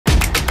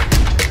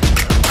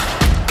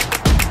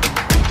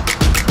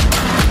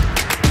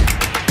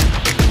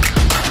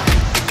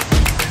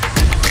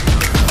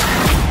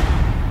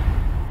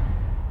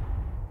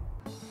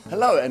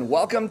Hello and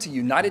welcome to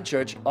United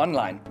Church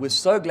Online. We're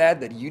so glad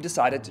that you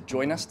decided to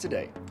join us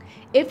today.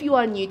 If you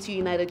are new to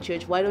United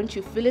Church, why don't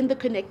you fill in the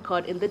Connect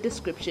card in the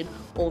description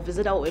or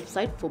visit our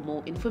website for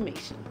more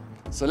information.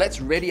 So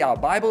let's ready our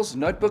Bibles,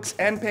 notebooks,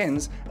 and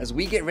pens as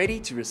we get ready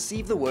to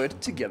receive the word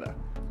together.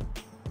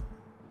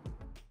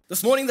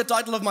 This morning, the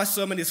title of my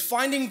sermon is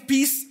Finding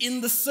Peace in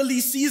the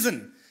Silly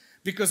Season.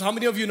 Because how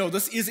many of you know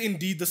this is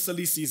indeed the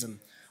silly season?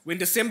 When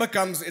December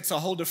comes, it's a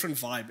whole different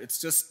vibe. It's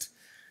just,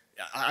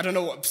 I don't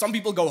know, some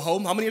people go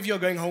home. How many of you are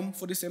going home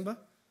for December?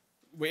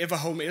 Wherever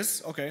home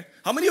is, okay.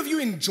 How many of you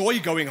enjoy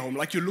going home,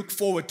 like you look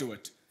forward to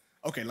it?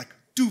 Okay, like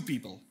 2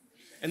 people.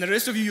 And the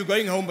rest of you, you're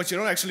going home, but you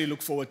don't actually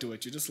look forward to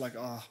it. You're just like,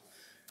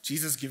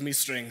 Jesus, give me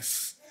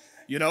strength,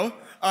 you know?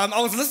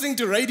 I was listening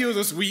to radio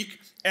this week,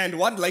 and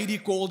one lady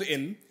called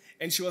in,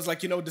 and she was like,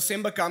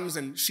 December comes,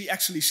 and she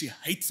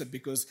hates it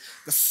because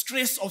the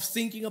stress of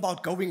thinking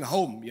about going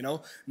home,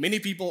 Many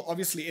people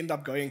obviously end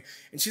up going,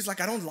 and she's like,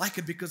 I don't like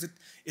it because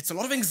it's a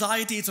lot of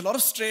anxiety, it's a lot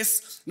of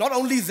stress. Not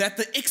only that,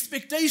 the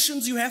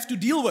expectations you have to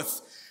deal with.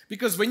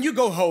 Because when you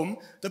go home,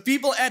 the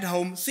people at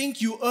home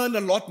think you earn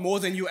a lot more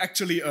than you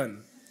actually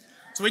earn.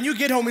 So when you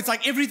get home, it's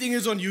like everything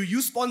is on you. You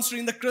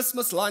sponsoring the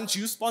Christmas lunch,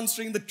 you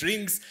sponsoring the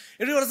drinks.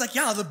 Everyone's like,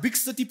 yeah, the big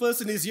city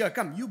person is here.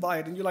 Come, you buy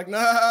it. And you're like,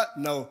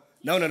 no.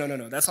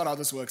 That's not how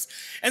this works.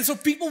 And so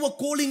people were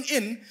calling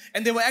in,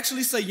 and they were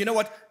actually saying, you know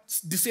what?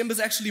 December is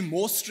actually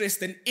more stress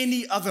than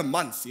any other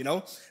month,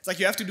 It's like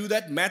you have to do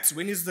that maths.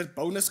 When is the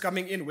bonus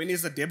coming in? When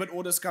is the debit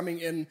orders coming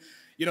in?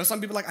 Some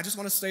people are like, I just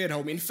want to stay at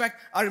home. In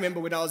fact, I remember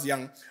when I was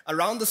young,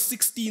 around the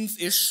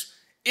 16th-ish,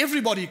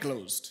 everybody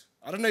closed.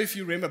 I don't know if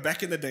you remember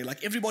back in the day,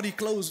 like everybody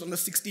closed on the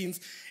 16th,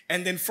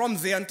 and then from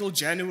there until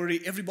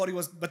January, everybody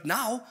was, but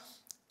now,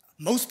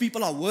 most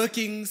people are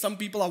working, some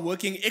people are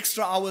working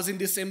extra hours in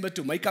December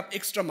to make up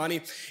extra money.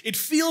 It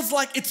feels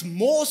like it's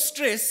more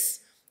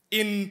stress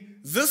in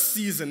this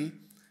season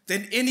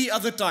than any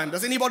other time.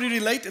 Does anybody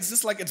relate? It's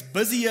just like it's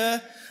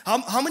busier.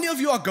 How many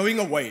of you are going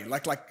away?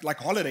 Like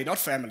holiday, not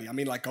family. I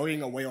mean like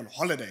going away on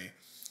holiday.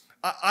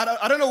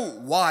 I don't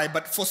know why,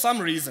 but for some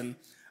reason,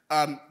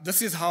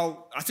 this is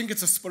how, I think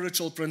it's a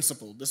spiritual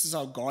principle. This is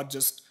how God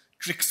just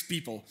tricks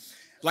people.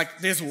 Like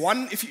there's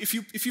one,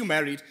 if you're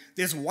married,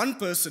 there's one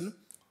person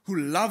who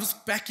loves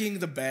packing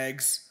the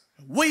bags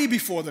way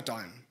before the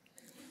time.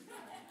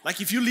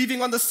 Like if you're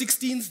leaving on the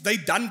 16th, they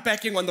done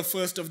packing on the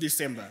 1st of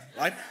December,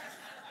 right?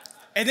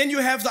 And then you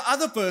have the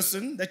other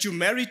person that you're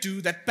married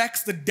to that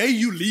packs the day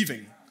you're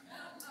leaving.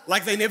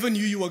 Like they never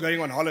knew you were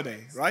going on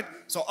holiday, right?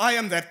 So I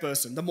am that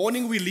person. The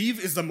morning we leave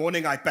is the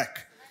morning I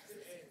pack.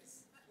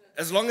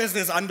 As long as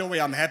there's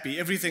underwear, I'm happy.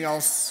 Everything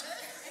else,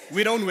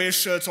 we don't wear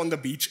shirts on the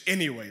beach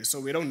anyway, so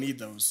we don't need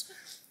those,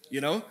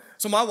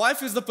 So my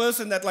wife is the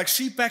person that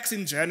she packs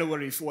in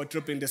January for a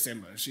trip in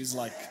December. She's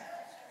like,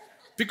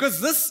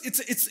 because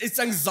it's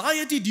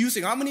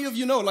anxiety-inducing. How many of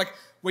you know,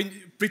 when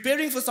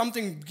preparing for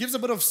something gives a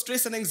bit of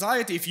stress and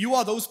anxiety? If you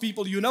are those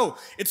people,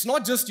 it's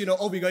not just,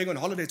 we're going on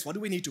holidays. What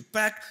do we need to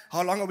pack?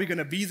 How long are we going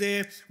to be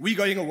there? We're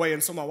going away.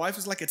 And so my wife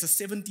is like, it's a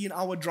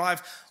 17-hour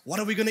drive. What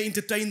are we going to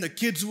entertain the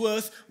kids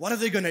with? What are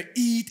they going to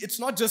eat? It's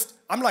not just,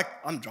 I'm like,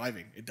 I'm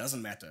driving. It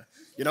doesn't matter,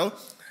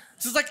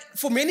 So it's like,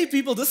 for many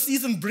people, this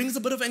season brings a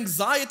bit of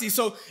anxiety.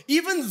 So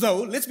even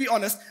though, let's be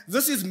honest,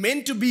 this is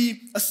meant to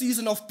be a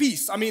season of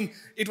peace. I mean,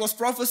 it was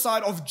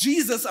prophesied of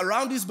Jesus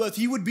around his birth.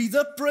 He would be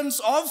the Prince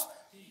of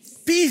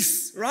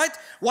Peace, right?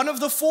 One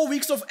of the 4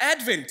 weeks of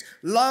Advent.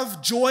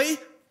 Love, joy,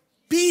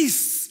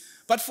 peace.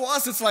 But for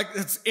us, it's like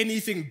it's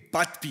anything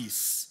but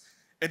peace.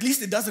 At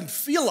least it doesn't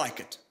feel like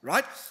it,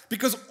 right?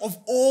 Because of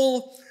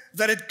all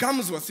that it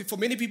comes with. For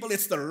many people,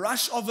 it's the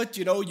rush of it.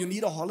 You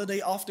need a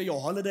holiday after your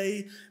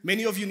holiday.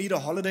 Many of you need a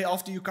holiday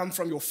after you come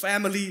from your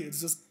family.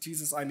 It's just,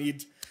 Jesus, I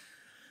need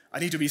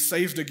to be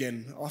saved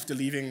again after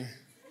leaving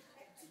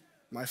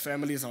my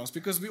family's house.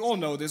 Because we all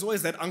know there's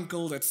always that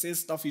uncle that says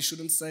stuff he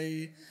shouldn't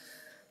say,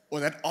 or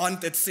that aunt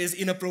that says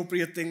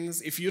inappropriate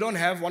things. If you don't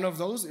have one of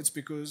those, it's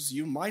because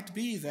you might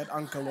be that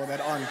uncle or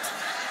that aunt.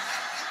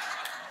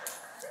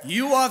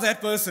 You are that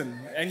person,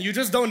 and you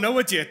just don't know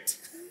it yet.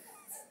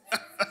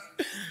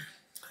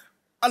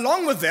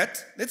 Along with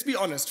that, let's be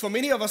honest, for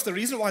many of us, the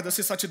reason why this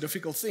is such a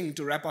difficult thing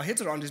to wrap our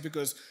heads around is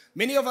because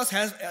many of us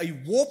have a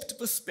warped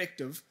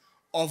perspective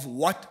of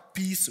what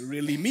peace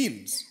really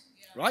means,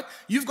 right?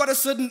 You've got a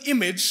certain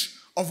image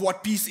of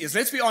what peace is.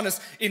 Let's be honest,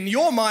 in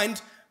your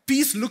mind,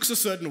 peace looks a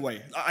certain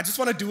way. I just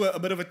want to do a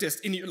bit of a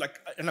test.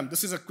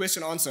 This is a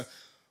question answer.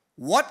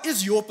 What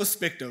is your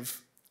perspective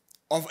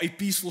of a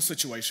peaceful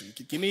situation?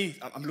 Give me,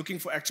 I'm looking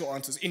for actual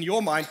answers. In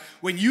your mind,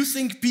 when you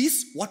think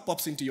peace, what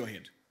pops into your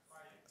head?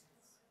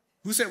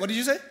 Who said, what did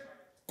you say?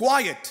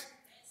 Quiet.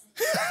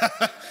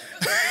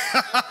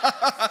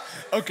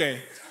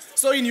 Okay.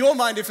 So in your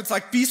mind, if it's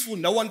like peaceful,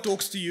 no one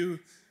talks to you,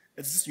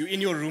 it's just you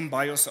in your room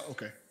by yourself.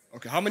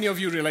 Okay. How many of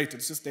you relate?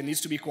 It's just there needs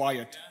to be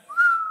quiet.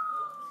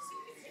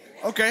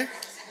 Okay.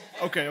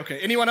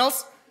 Anyone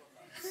else?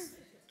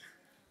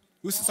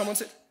 Someone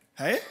said?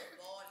 Hey?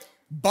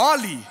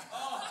 Bali.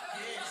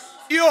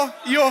 Yo.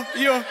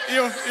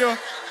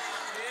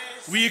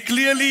 We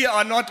clearly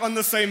are not on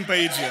the same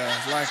page here.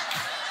 Like,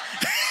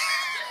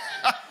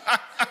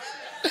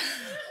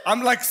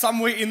 I'm like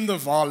somewhere in the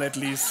Val at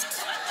least.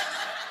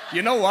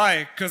 You know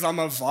why? Because I'm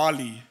a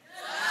Vali.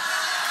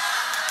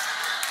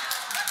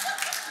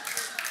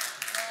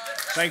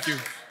 Thank you.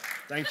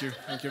 Thank you.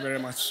 Thank you very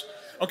much.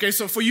 Okay,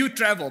 so for you,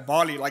 travel,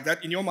 Bali, like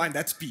that, in your mind,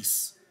 that's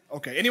peace.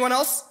 Okay, anyone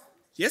else?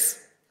 Yes?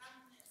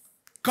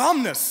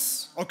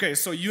 Calmness. Okay,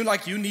 so you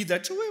need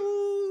that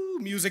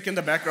music in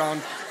the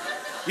background.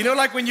 You know,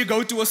 like when you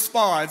go to a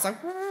spa, it's like,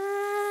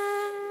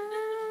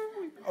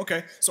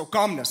 okay, so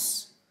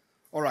calmness.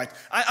 All right.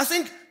 I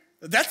think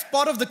that's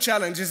part of the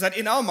challenge, is that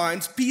in our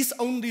minds, peace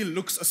only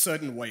looks a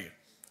certain way,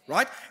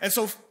 right? And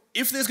so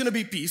if there's going to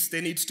be peace,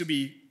 there needs to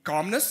be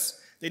calmness,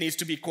 there needs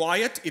to be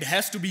quiet. It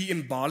has to be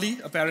in Bali,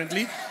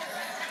 apparently.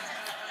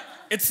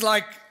 It's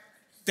like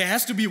there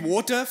has to be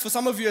water. For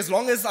some of you, as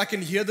long as I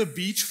can hear the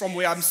beach from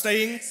where I'm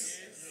staying,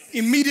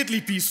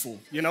 immediately peaceful,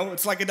 you know?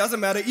 It's like it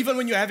doesn't matter. Even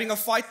when you're having a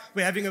fight,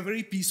 we're having a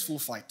very peaceful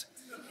fight.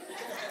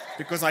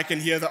 Because I can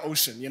hear the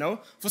ocean, you know?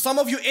 For some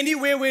of you,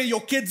 anywhere where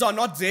your kids are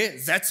not there,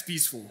 that's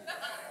peaceful.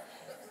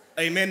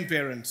 Amen,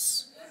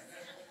 parents.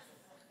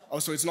 Oh,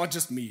 so it's not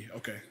just me,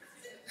 okay.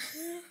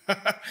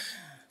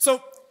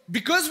 So,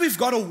 because we've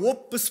got a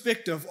warped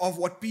perspective of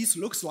what peace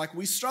looks like,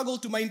 we struggle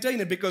to maintain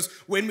it, because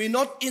when we're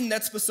not in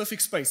that specific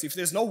space, if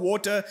there's no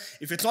water,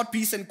 if it's not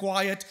peace and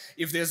quiet,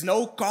 if there's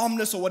no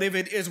calmness or whatever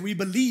it is, we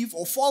believe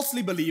or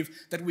falsely believe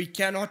that we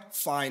cannot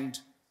find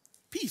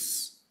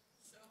peace.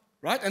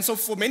 Right? And so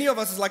for many of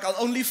us, it's like, I'll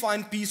only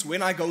find peace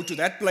when I go to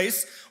that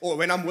place, or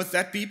when I'm with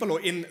that people,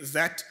 or in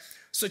that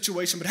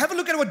situation. But have a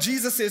look at what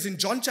Jesus says in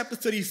John chapter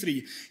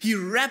 33. He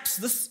wraps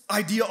this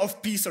idea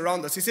of peace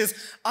around us. He says,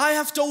 I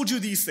have told you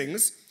these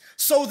things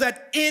so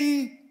that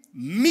in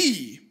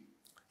me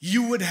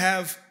you would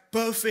have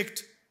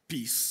perfect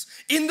peace.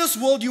 In this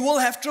world you will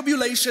have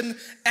tribulation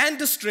and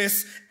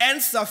distress and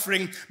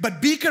suffering,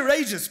 but be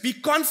courageous, be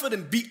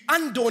confident, be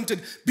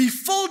undaunted, be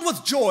filled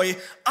with joy.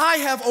 I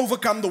have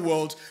overcome the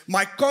world.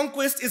 My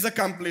conquest is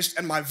accomplished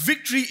and my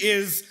victory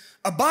is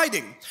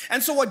abiding.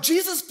 And so what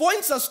Jesus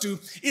points us to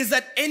is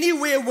that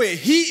anywhere where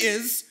he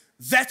is,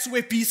 that's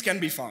where peace can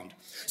be found.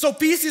 So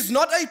peace is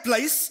not a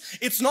place,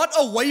 it's not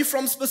away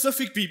from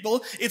specific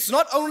people, it's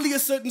not only a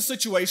certain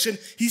situation.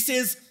 He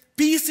says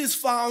peace is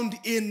found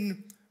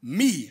in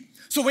me.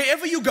 So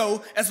wherever you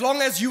go, as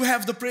long as you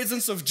have the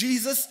presence of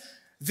Jesus,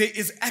 there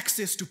is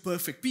access to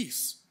perfect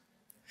peace.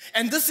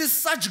 And this is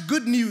such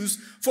good news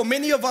for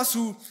many of us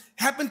who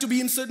happen to be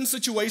in certain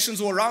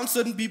situations or around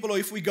certain people, or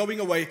if we're going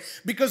away,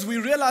 because we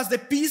realize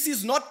that peace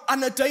is not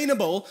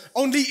unattainable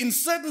only in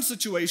certain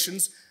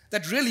situations,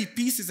 that really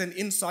peace is an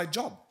inside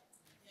job.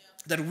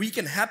 That we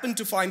can happen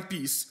to find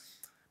peace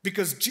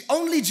because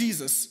only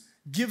Jesus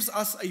gives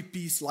us a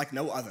peace like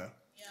no other.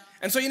 Yeah.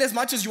 And so in as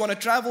much as you want to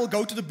travel,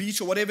 go to the beach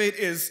or whatever it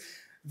is,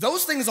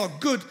 those things are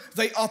good.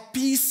 They are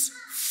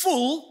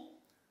peaceful,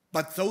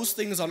 but those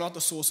things are not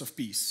the source of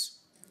peace.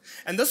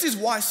 And this is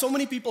why so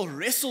many people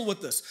wrestle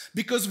with this,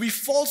 because we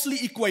falsely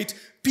equate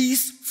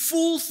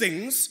peaceful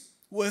things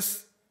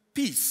with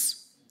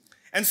peace.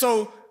 And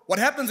so what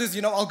happens is,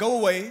 I'll go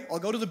away, I'll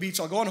go to the beach,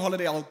 I'll go on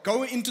holiday, I'll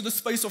go into the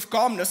space of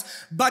calmness,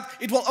 but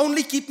it will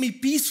only keep me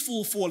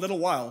peaceful for a little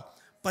while.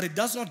 But it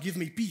does not give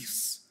me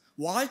peace.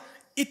 Why?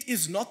 It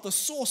is not the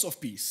source of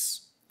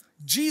peace.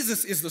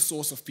 Jesus is the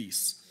source of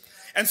peace.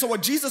 And so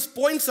what Jesus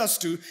points us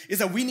to is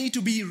that we need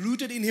to be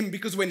rooted in him,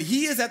 because when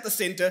he is at the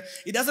center,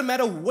 it doesn't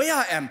matter where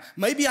I am.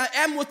 Maybe I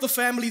am with the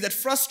family that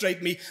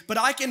frustrate me, but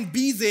I can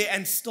be there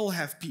and still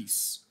have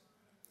peace.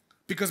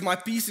 Because my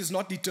peace is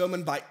not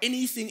determined by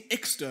anything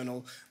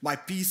external. My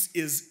peace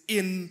is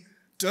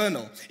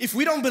internal. If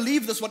we don't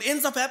believe this, what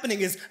ends up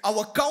happening is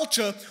our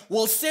culture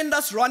will send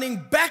us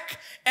running back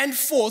and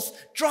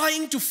forth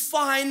trying to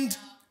find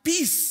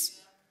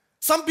peace.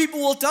 Some people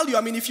will tell you,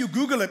 if you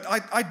Google it,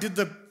 I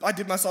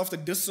did myself the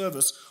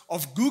disservice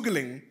of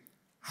Googling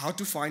how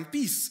to find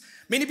peace.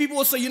 Many people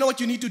will say, you know what,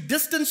 you need to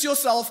distance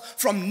yourself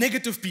from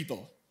negative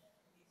people.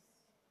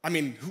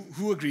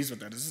 Who agrees with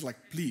that? This is like,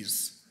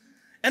 please.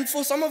 And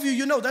for some of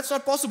you, that's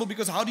not possible,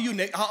 because how do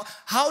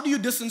you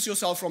distance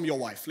yourself from your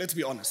wife? Let's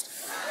be honest.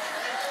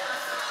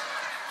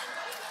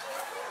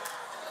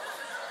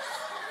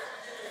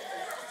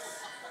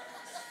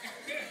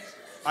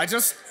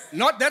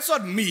 That's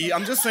not me,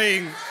 I'm just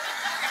saying,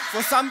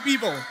 for some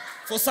people.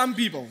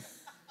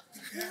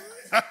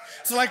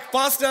 It's like,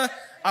 Pastor,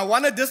 I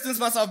want to distance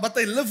myself, but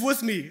they live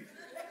with me.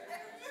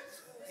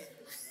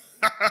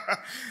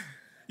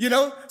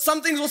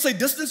 Some things will say,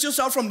 distance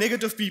yourself from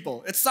negative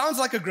people. It sounds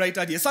like a great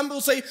idea. Some will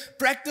say,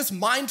 practice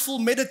mindful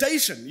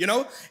meditation,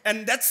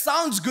 and that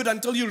sounds good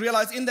until you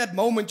realize in that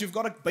moment you've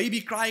got a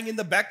baby crying in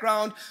the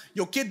background,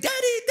 your kid,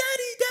 daddy,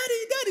 daddy,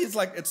 daddy, daddy. It's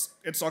like,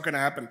 it's not going to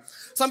happen.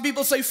 Some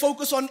people say,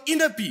 focus on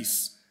inner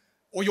peace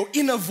or your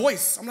inner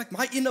voice. I'm like,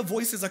 my inner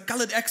voice is a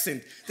colored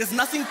accent. There's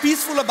nothing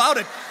peaceful about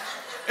it.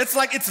 It's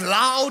like, it's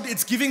loud,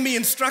 it's giving me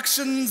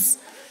instructions.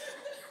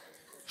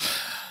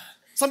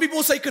 Some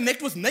people say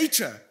connect with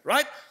nature,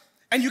 right?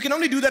 And you can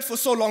only do that for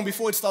so long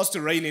before it starts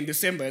to rain in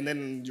December and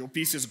then your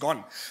peace is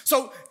gone.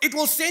 So it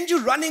will send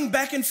you running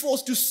back and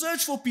forth to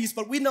search for peace,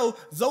 but we know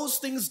those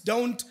things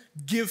don't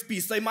give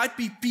peace. They might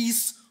be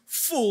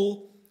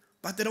peaceful,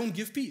 but they don't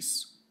give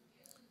peace.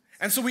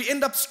 And so we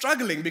end up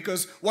struggling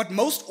because what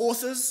most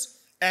authors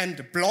and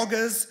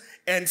bloggers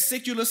and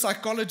secular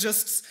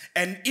psychologists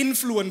and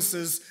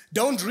influencers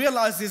don't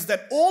realize is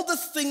that all the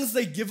things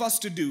they give us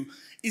to do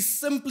is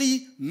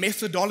simply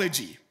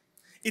methodology.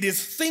 It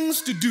is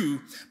things to do,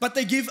 but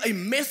they give a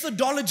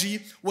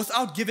methodology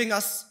without giving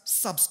us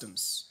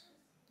substance.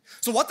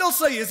 So what they'll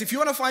say is, if you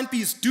want to find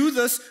peace, do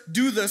this,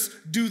 do this,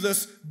 do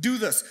this, do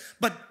this.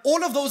 But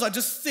all of those are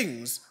just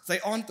things. They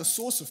aren't the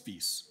source of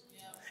peace.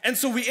 And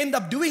so we end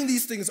up doing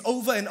these things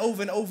over and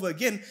over and over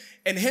again,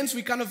 and hence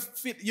we kind of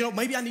fit,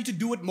 maybe I need to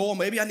do it more,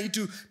 maybe I need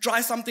to try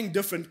something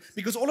different,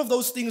 because all of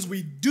those things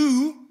we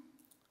do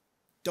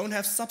don't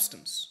have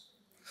substance.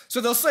 So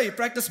they'll say,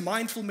 practice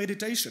mindful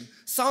meditation.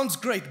 Sounds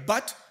great,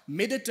 but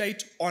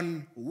meditate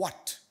on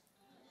what?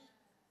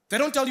 They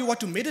don't tell you what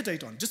to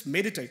meditate on. Just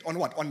meditate on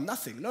what? On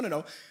nothing.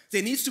 No.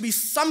 There needs to be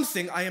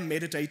something I am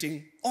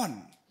meditating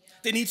on.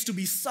 There needs to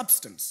be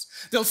substance.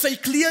 They'll say,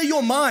 clear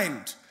your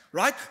mind,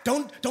 right?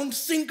 Don't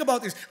think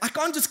about this. I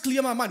can't just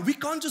clear my mind. We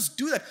can't just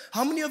do that.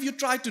 How many of you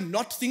try to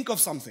not think of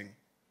something?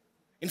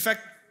 In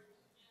fact,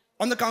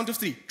 on the count of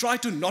 3, try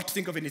to not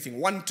think of anything.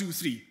 1, 2,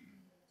 3.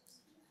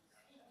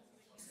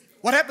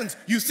 What happens?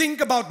 You think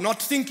about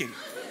not thinking.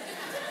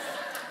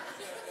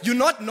 You're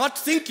not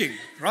thinking,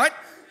 right?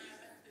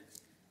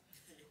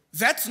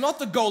 That's not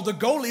the goal. The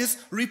goal is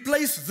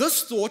replace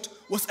this thought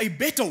with a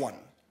better one.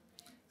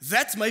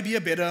 That's maybe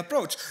a better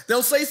approach.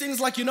 They'll say things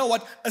like,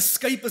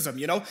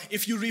 escapism.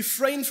 If you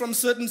refrain from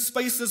certain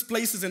spaces,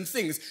 places, and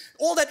things,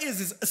 all that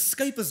is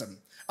escapism.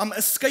 I'm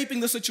escaping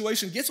the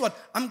situation. Guess what?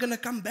 I'm going to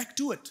come back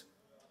to it.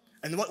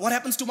 And what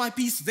happens to my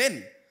peace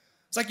then?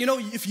 It's like,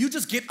 if you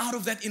just get out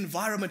of that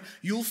environment,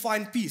 you'll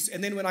find peace.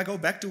 And then when I go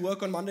back to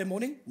work on Monday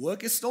morning,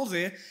 work is still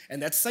there,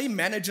 and that same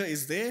manager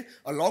is there,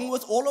 along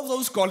with all of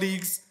those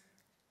colleagues,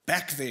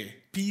 back there.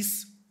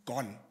 Peace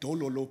gone.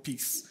 Dololo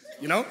peace.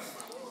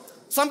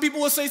 Some people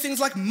will say things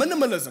like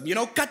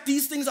minimalism. Cut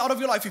these things out of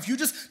your life.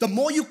 The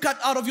more you cut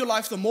out of your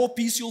life, the more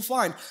peace you'll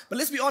find. But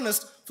let's be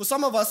honest, for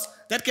some of us,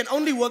 that can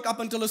only work up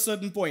until a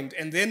certain point,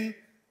 and then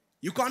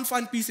you can't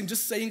find peace in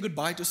just saying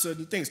goodbye to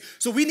certain things.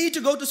 So we need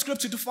to go to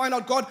Scripture to find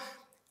out, God,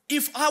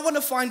 if I want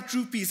to find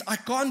true peace, I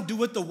can't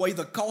do it the way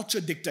the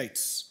culture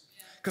dictates,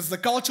 because the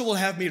culture will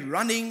have me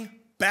running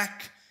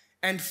back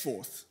and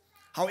forth.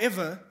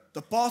 However,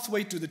 the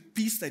pathway to the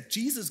peace that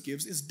Jesus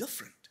gives is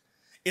different.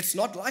 It's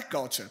not like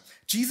culture.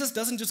 Jesus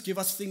doesn't just give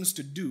us things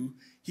to do,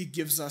 he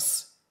gives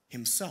us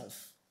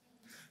himself.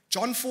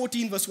 John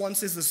 14 verse 1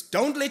 says this,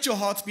 don't let your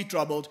hearts be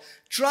troubled.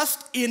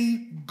 Trust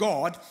in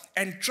God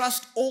and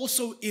trust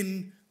also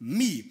in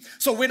me.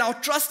 So when our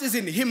trust is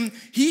in him,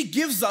 he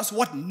gives us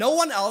what no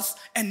one else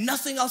and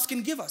nothing else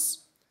can give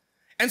us.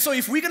 And so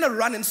if we're going to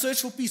run and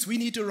search for peace, we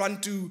need to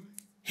run to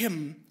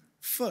him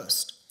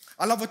first.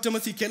 I love what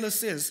Timothy Keller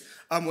says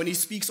when he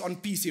speaks on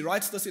peace. He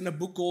writes this in a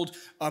book called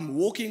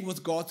Walking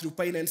with God Through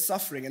Pain and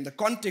Suffering. And the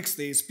context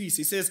there is peace.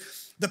 He says,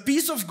 the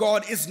peace of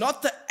God is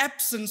not the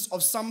absence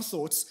of some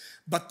thoughts,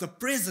 but the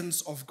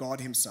presence of God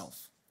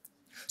himself.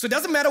 So it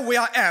doesn't matter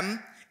where I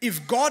am.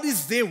 If God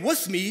is there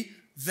with me,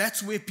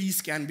 that's where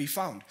peace can be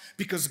found.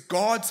 Because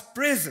God's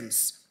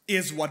presence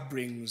is what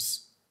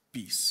brings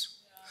peace.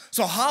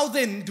 So how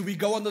then do we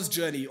go on this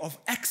journey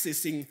of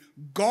accessing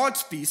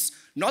God's peace,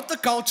 not the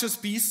culture's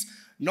peace,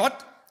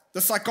 not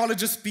the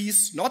psychologist's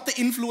peace, not the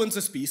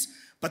influencer's peace,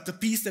 but the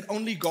peace that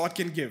only God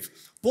can give?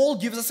 Paul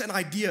gives us an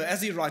idea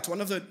as he writes. One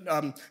of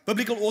the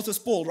biblical authors,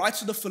 Paul, writes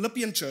to the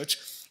Philippian church,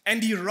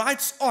 and he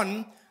writes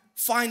on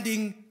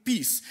finding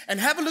peace. And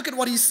have a look at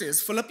what he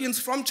says, Philippians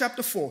from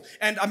chapter 4.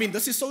 And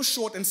this is so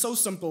short and so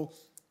simple.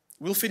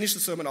 We'll finish the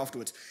sermon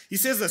afterwards. He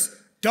says this,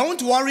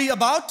 don't worry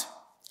about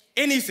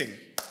anything.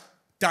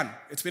 Done.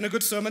 It's been a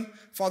good sermon.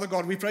 Father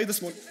God, we pray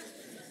this morning.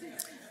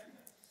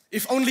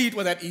 If only it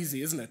were that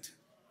easy, isn't it?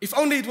 If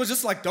only it was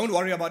just like, don't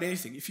worry about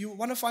anything. If you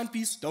want to find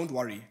peace, don't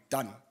worry.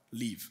 Done.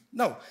 Leave.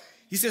 No.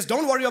 He says,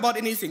 don't worry about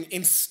anything.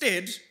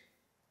 Instead,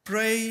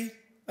 pray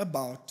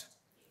about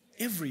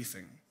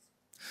everything.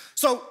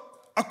 So,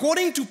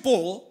 according to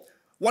Paul,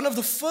 one of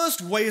the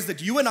first ways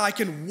that you and I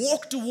can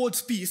walk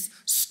towards peace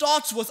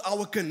starts with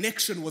our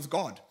connection with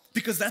God,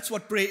 because that's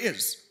what prayer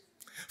is.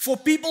 For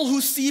people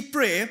who see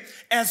prayer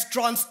as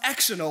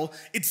transactional,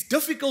 it's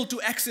difficult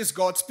to access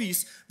God's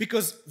peace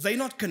because they're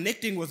not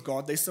connecting with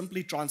God, they're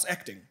simply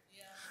transacting.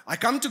 Yeah. I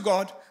come to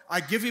God,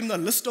 I give him the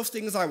list of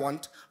things I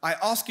want, I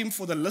ask him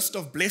for the list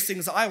of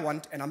blessings I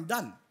want, and I'm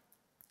done.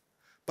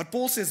 But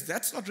Paul says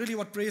that's not really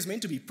what prayer is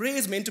meant to be. Prayer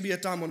is meant to be a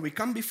time when we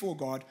come before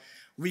God,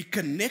 we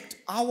connect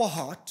our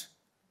heart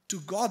to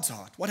God's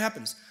heart. What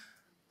happens?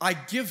 I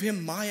give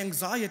him my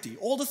anxiety.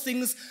 All the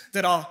things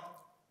that are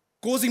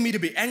causing me to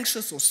be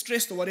anxious or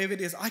stressed or whatever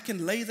it is, I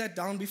can lay that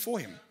down before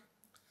him.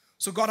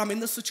 So God, I'm in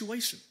this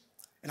situation.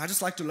 And I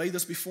just like to lay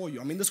this before you.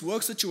 I mean, this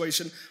work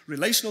situation,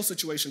 relational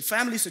situation,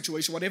 family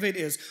situation, whatever it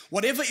is,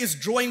 whatever is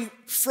drawing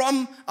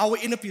from our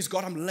inner peace,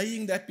 God, I'm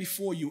laying that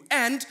before you.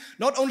 And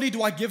not only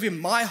do I give him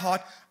my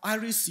heart, I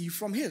receive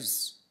from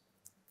his.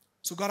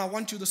 So God, I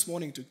want you this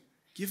morning to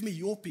give me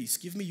your peace,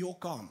 give me your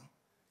calm,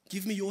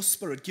 give me your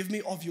spirit, give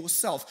me of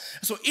yourself.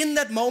 So in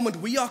that moment,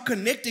 we are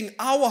connecting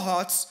our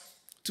hearts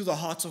to the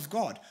hearts of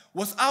God.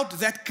 Without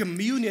that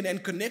communion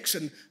and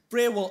connection,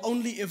 prayer will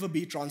only ever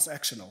be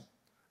transactional.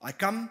 I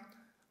come,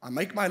 I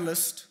make my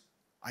list,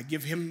 I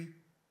give him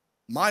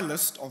my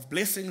list of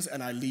blessings,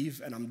 and I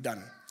leave, and I'm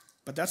done.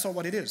 But that's not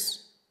what it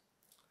is.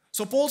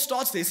 So Paul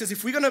starts there. He says,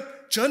 if we're going to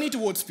journey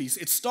towards peace,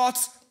 it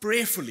starts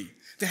prayerfully.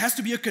 There has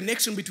to be a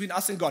connection between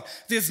us and God.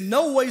 There's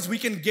no ways we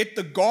can get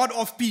the God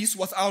of peace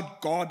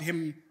without God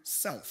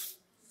himself.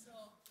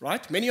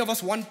 Right? Many of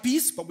us want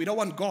peace, but we don't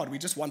want God. We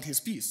just want his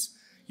peace.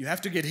 You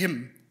have to get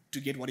him to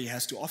get what he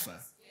has to offer.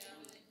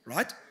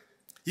 Right?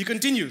 He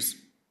continues.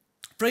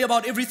 Pray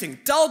about everything.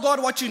 Tell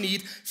God what you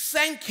need.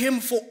 Thank him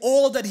for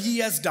all that he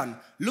has done.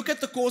 Look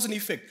at the cause and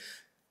effect.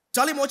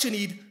 Tell him what you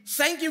need.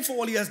 Thank him for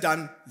all he has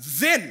done.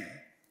 Then,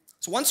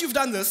 so once you've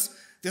done this,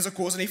 there's a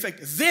cause and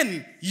effect.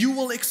 Then you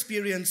will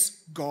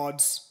experience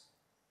God's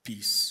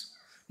peace.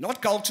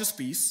 Not culture's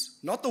peace,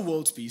 not the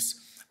world's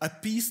peace. A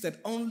peace that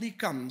only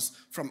comes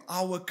from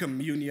our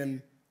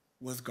communion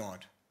with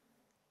God.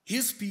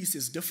 His peace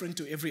is different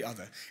to every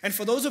other. And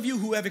for those of you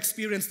who have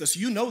experienced this,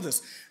 you know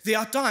this. There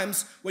are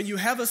times when you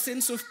have a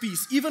sense of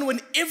peace, even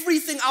when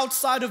everything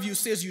outside of you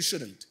says you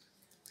shouldn't.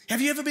 Have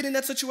you ever been in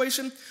that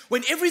situation?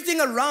 When everything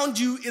around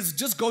you is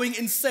just going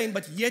insane,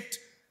 but yet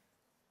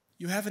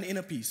you have an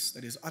inner peace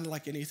that is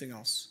unlike anything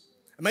else.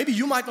 And maybe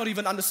you might not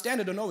even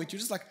understand it or know it. You're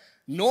just like,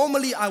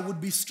 normally I would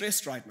be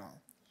stressed right now.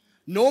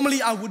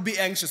 Normally I would be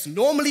anxious.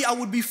 Normally I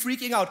would be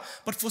freaking out.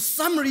 But for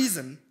some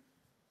reason,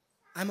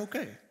 I'm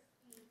okay.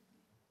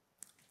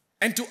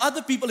 And to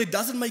other people, it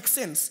doesn't make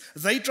sense.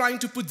 They're trying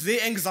to put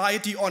their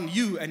anxiety on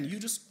you, and you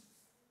just,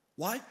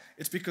 why?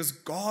 It's because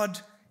God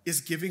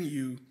is giving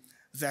you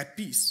that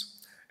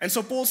peace. And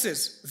so Paul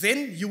says,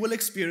 then you will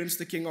experience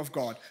the King of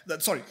God. The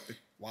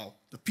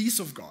peace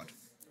of God,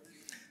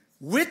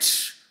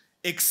 which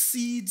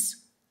exceeds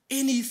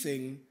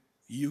anything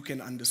you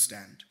can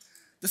understand.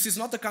 This is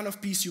not the kind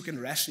of peace you can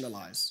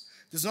rationalize.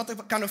 This is not the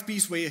kind of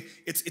peace where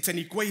it's an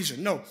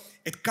equation. No,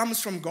 it comes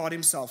from God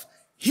himself.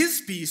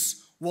 His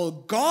peace will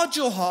guard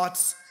your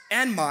hearts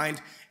and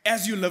mind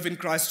as you live in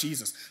Christ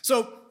Jesus.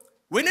 So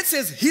when it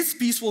says his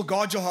peace will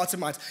guard your hearts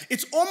and minds,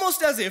 it's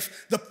almost as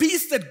if the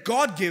peace that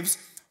God gives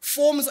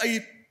forms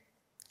a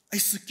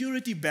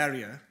security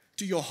barrier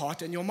to your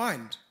heart and your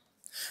mind.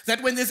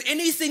 That when there's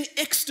anything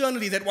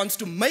externally that wants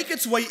to make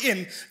its way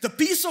in, the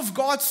peace of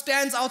God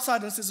stands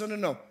outside and says,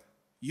 no,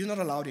 you're not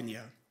allowed in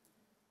here.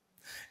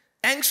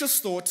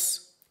 Anxious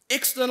thoughts,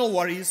 external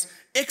worries,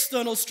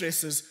 external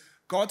stresses,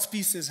 God's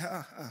peace says,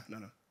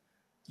 no.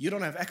 You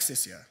don't have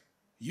access here.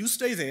 You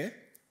stay there.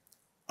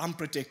 I'm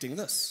protecting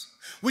this.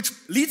 Which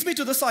leads me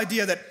to this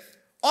idea that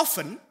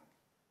often,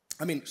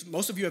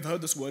 most of you have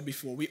heard this word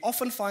before, we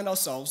often find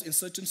ourselves in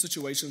certain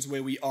situations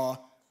where we are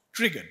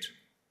triggered,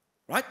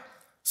 right?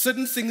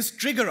 Certain things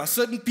trigger us,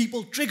 certain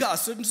people trigger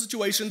us, certain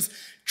situations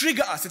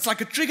trigger us. It's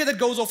like a trigger that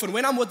goes off, and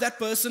when I'm with that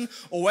person,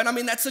 or when I'm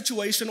in that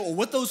situation, or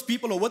with those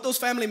people, or with those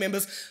family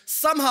members,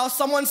 somehow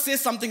someone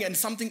says something, and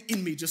something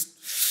in me just,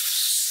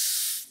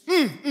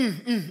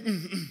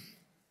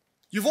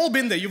 You've all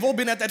been there. You've all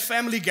been at that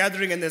family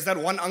gathering, and there's that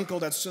one uncle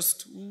that's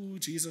just, ooh,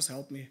 Jesus,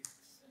 help me.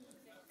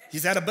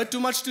 He's had a bit too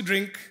much to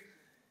drink.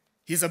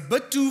 He's a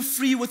bit too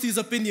free with his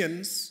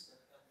opinions,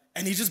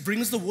 and he just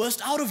brings the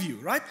worst out of you,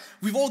 right?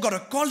 We've all got a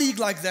colleague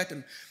like that.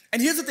 And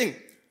here's the thing.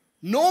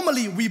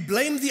 Normally, we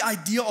blame the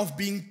idea of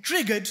being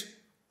triggered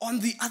on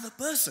the other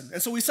person.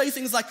 And so we say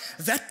things like,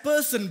 that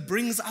person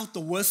brings out the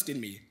worst in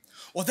me.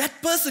 Or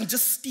that person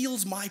just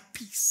steals my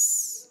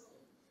peace.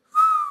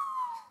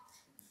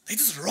 They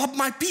just rob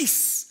my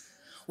peace.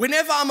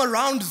 Whenever I'm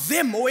around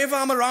them, or whenever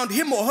I'm around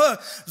him or her,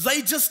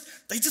 they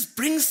just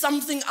bring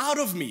something out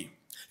of me.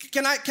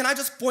 Can I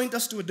just point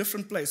us to a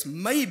different place?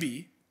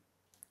 Maybe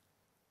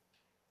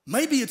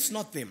it's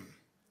not them.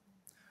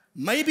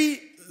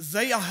 Maybe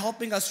they are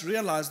helping us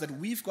realize that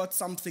we've got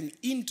something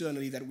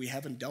internally that we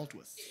haven't dealt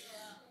with.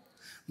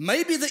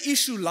 Maybe the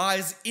issue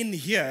lies in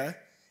here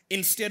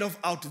instead of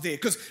out there.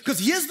 Because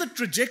here's the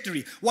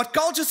trajectory. What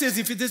culture says,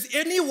 if there's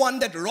anyone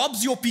that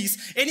robs your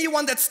peace,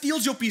 anyone that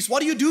steals your peace,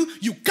 what do?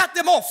 You cut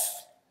them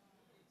off.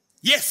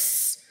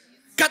 Yes.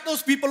 Cut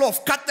those people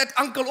off. Cut that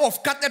uncle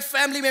off. Cut that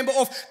family member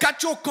off.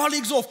 Cut your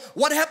colleagues off.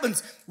 What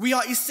happens? We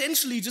are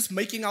essentially just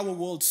making our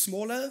world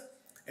smaller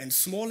and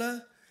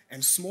smaller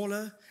and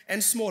smaller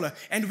and smaller.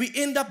 And we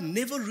end up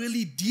never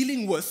really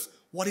dealing with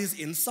what is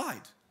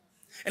inside.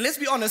 And let's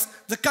be honest,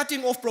 the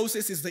cutting off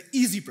process is the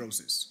easy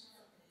process.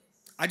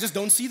 I just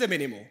don't see them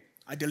anymore.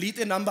 I delete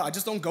their number. I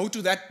just don't go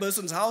to that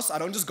person's house. I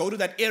don't just go to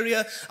that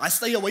area. I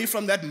stay away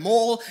from that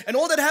mall. And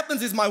all that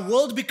happens is my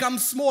world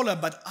becomes smaller,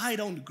 but I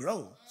don't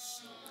grow.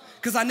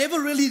 Because I never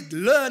really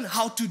learn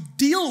how to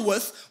deal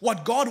with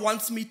what God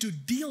wants me to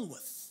deal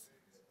with.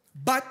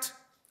 But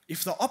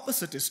if the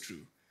opposite is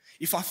true,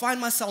 if I find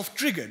myself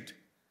triggered,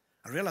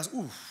 I realize,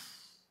 ooh,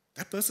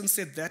 that person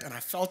said that and I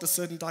felt a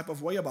certain type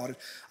of way about it,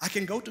 I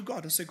can go to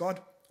God and say,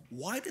 God,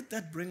 why did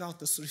that bring out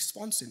this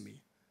response in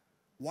me?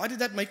 Why did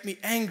that make me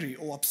angry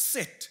or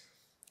upset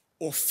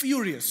or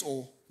furious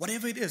or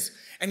whatever it is?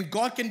 And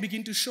God can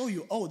begin to show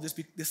you, oh,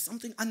 there's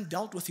something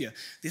undealt with here.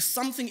 There's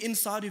something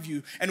inside of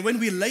you. And when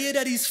we lay it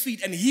at His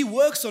feet and He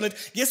works on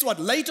it, guess what?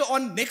 Later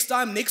on, next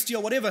time, next year,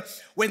 whatever,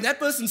 when that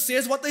person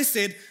says what they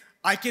said,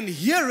 I can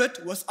hear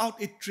it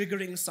without it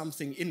triggering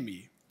something in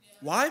me.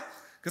 Why?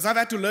 Because I've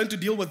had to learn to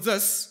deal with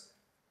this,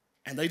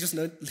 and they just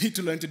need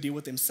to learn to deal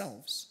with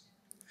themselves.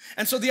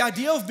 And so the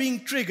idea of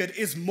being triggered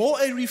is more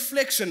a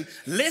reflection,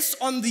 less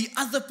on the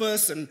other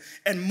person,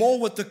 and more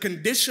with the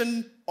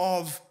condition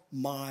of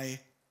my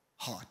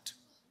heart.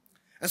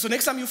 And so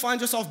next time you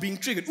find yourself being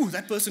triggered, ooh,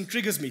 that person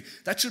triggers me,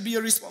 that should be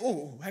a response.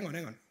 Oh, hang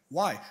on.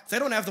 Why? They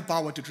don't have the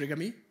power to trigger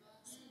me.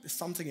 There's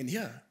something in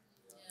here.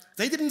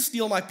 They didn't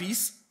steal my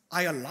peace.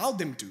 I allowed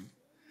them to.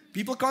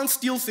 People can't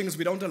steal things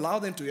we don't allow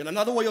them to. And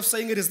another way of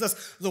saying it is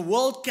this: the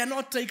world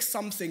cannot take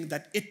something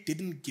that it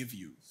didn't give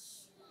you.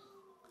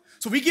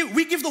 So we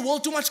give the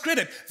world too much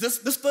credit.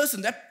 This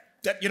person,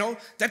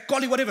 that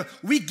colleague, whatever,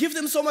 we give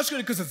them so much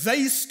credit because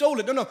they stole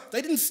it. No,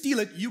 they didn't steal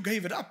it. You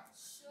gave it up.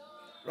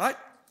 Right?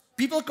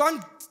 People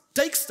can't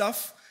take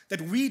stuff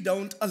that we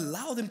don't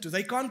allow them to.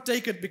 They can't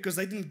take it because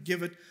they didn't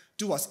give it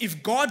to us.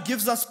 If God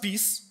gives us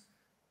peace,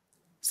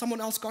 someone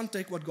else can't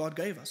take what God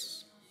gave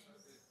us.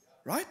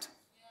 Right?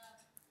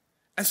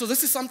 And so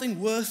this is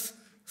something worth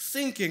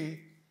thinking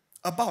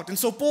about. And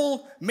so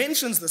Paul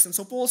mentions this. And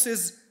so Paul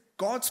says,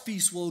 God's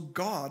peace will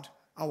guard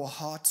our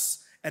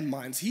hearts and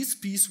minds. His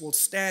peace will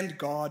stand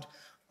guard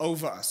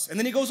over us. And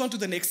then he goes on to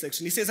the next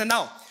section. He says, and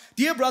now,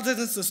 dear brothers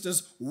and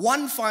sisters,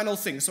 one final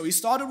thing. So he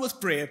started with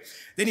prayer,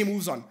 then he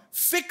moves on.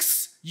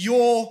 Fix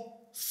your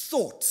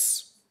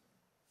thoughts.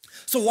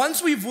 So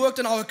once we've worked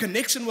on our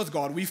connection with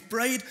God, we've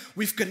prayed,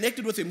 we've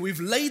connected with Him,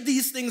 we've laid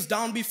these things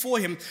down before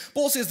Him,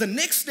 Paul says the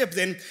next step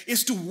then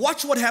is to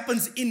watch what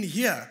happens in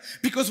here.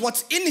 Because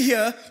what's in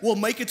here will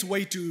make its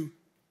way to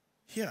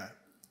here.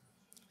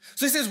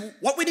 So he says,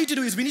 what we need to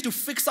do is we need to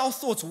fix our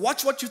thoughts.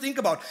 Watch what you think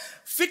about.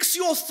 Fix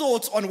your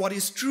thoughts on what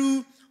is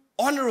true,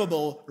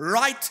 honorable,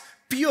 right,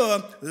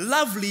 pure,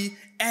 lovely,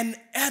 and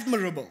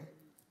admirable.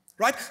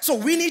 Right? So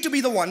we need to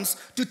be the ones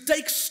to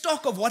take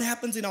stock of what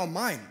happens in our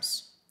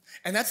minds.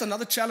 And that's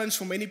another challenge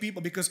for many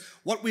people, because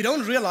what we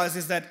don't realize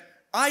is that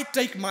I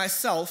take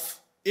myself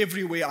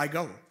everywhere I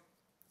go.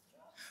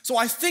 So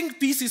I think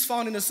peace is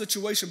found in a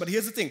situation, but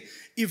here's the thing.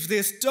 If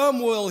there's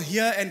turmoil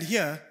here and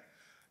here,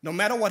 no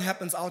matter what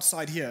happens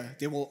outside here,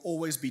 there will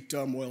always be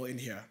turmoil in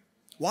here.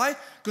 Why?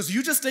 Because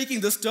you're just taking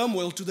this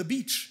turmoil to the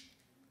beach.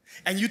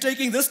 And you're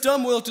taking this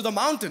turmoil to the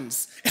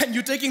mountains. And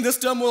you're taking this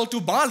turmoil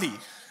to Bali.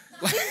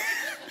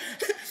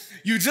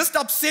 You're just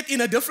upset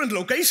in a different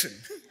location.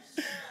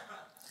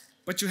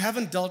 But you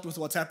haven't dealt with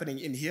what's happening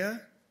in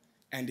here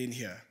and in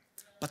here.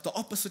 But the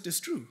opposite is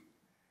true.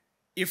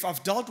 If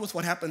I've dealt with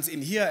what happens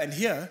in here and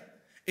here,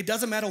 it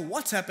doesn't matter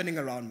what's happening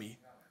around me.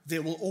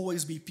 There will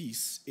always be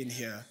peace in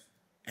here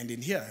and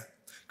in here.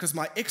 Because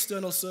my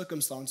external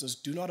circumstances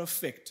do not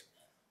affect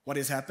what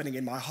is happening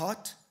in my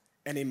heart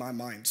and in my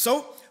mind.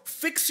 So,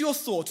 fix your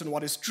thoughts on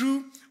what is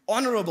true,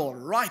 honorable,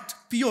 right,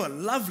 pure,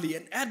 lovely,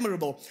 and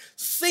admirable.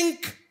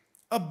 Think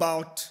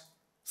about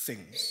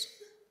things.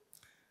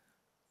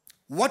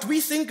 What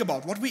we think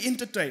about, what we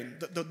entertain,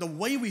 the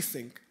way we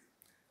think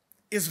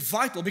is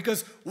vital,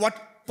 because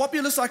what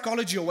popular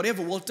psychology or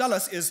whatever will tell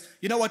us is,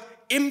 you know what,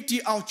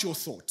 empty out your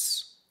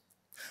thoughts.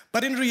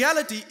 But in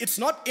reality, it's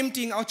not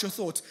emptying out your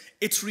thoughts,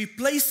 it's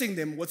replacing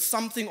them with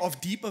something of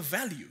deeper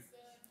value,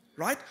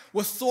 right?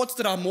 With thoughts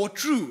that are more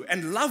true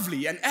and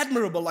lovely and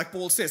admirable, like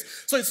Paul says.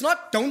 So it's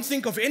not don't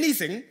think of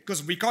anything,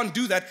 because we can't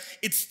do that.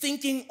 It's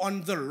thinking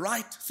on the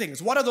right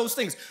things. What are those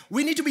things?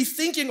 We need to be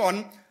thinking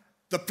on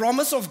the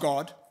promise of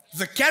God,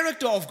 the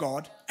character of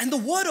God, and the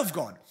word of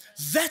God.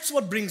 That's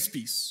what brings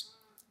peace.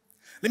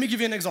 Let me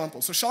give you an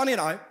example. So Shani and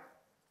I,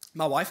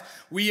 my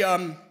wife, we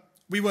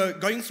were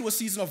going through a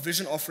season of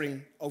vision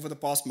offering over the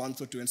past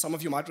month or two, and some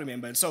of you might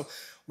remember. And so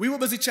we were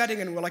busy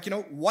chatting, and we were like,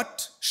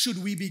 what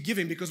should we be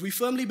giving? Because we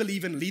firmly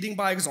believe in leading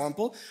by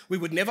example. We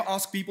would never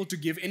ask people to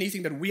give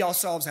anything that we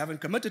ourselves haven't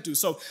committed to.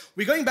 So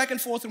we're going back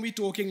and forth, and we're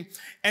talking,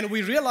 and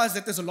we realize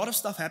that there's a lot of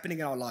stuff happening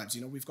in our lives.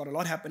 We've got a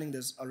lot happening.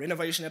 There's a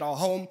renovation at our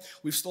home.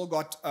 We've still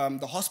got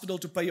the hospital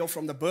to pay off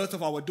from the birth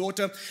of our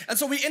daughter. And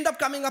so we end up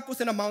coming up with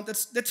an amount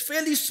that's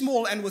fairly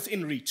small and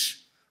within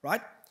reach,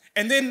 right?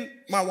 And then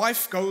my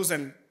wife goes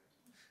and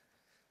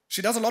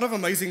she does a lot of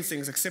amazing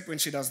things, except when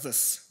she does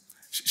this.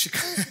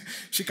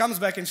 She comes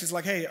back and she's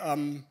like, hey,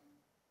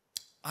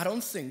 I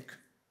don't think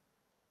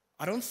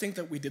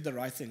that we did the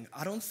right thing.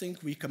 I don't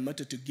think we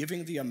committed to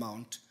giving the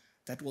amount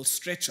that will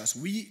stretch us.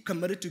 We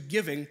committed to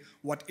giving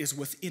what is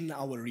within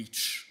our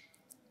reach.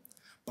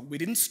 But we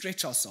didn't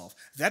stretch ourselves.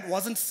 That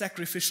wasn't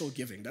sacrificial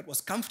giving. That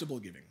was comfortable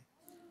giving.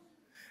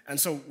 And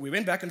so we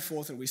went back and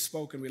forth and we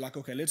spoke and we're like,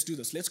 okay, let's do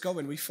this. Let's go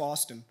and we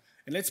fast and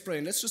let's pray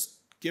and let's just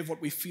give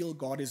what we feel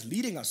God is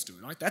leading us to,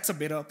 right? That's a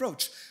better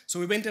approach. So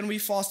we went and we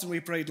fasted and we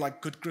prayed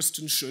like good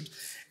Christians should.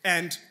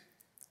 And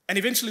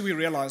eventually we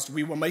realized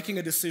we were making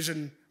a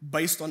decision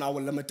based on our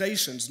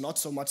limitations, not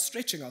so much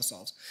stretching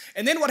ourselves.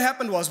 And then what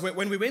happened was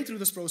when we went through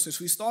this process,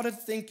 we started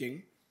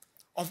thinking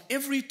of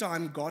every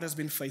time God has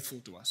been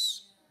faithful to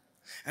us.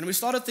 And we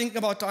started thinking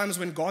about times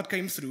when God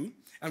came through,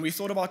 and we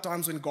thought about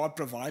times when God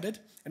provided,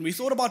 and we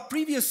thought about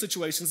previous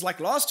situations like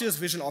last year's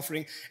vision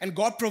offering, and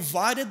God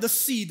provided the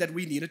seed that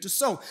we needed to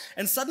sow.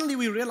 And suddenly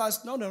we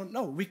realized,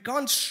 no, we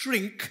can't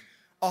shrink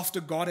after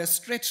God has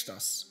stretched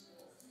us.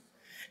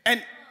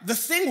 And the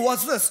thing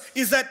was this,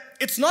 is that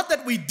it's not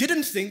that we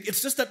didn't think,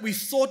 it's just that we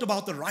thought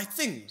about the right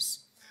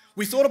things.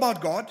 We thought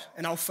about God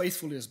and how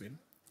faithful He has been.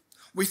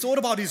 We thought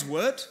about His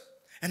word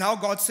and how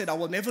God said, I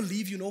will never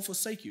leave you nor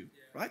forsake you,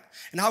 right?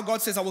 And how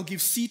God says, I will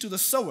give seed to the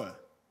sower,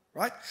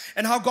 right?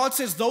 And how God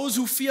says, those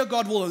who fear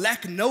God will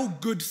lack no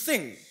good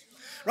thing,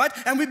 right?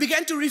 And we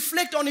began to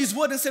reflect on His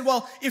word and said,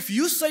 well, if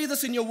you say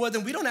this in your word,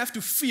 then we don't have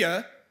to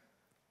fear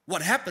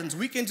what happens.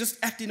 We can just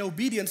act in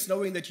obedience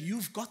knowing that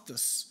you've got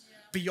this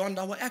beyond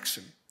our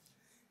action.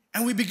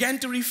 And we began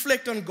to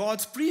reflect on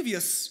God's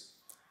previous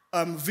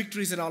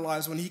victories in our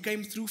lives when He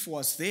came through for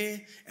us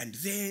there and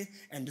there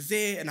and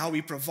there, and how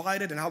He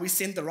provided and how He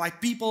sent the right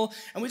people.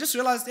 And we just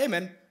realized, hey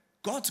man,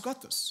 God's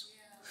got this.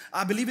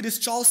 I believe it is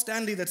Charles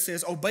Stanley that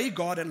says, obey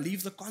God and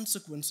leave the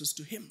consequences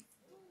to Him.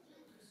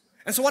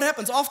 And so what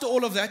happens after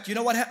all of that, you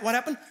know what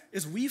happened?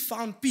 Is we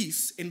found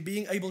peace in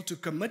being able to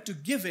commit to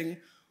giving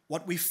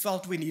what we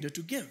felt we needed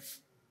to give.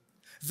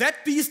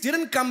 That peace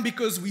didn't come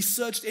because we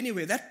searched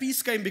anywhere. That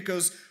peace came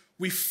because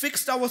we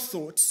fixed our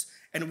thoughts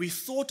and we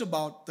thought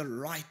about the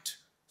right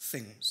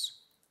things.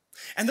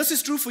 And this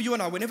is true for you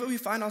and I. Whenever we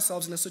find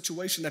ourselves in a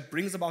situation that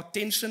brings about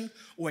tension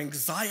or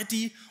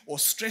anxiety or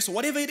stress or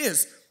whatever it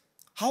is,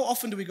 how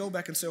often do we go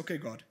back and say, okay,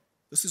 God,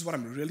 this is what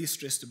I'm really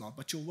stressed about,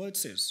 but your word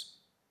says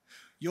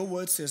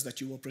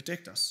that you will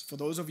protect us. For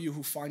those of you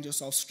who find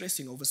yourselves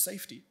stressing over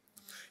safety,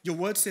 your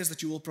word says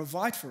that you will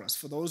provide for us.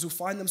 For those who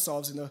find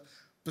themselves in a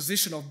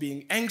position of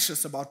being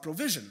anxious about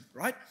provision,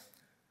 right?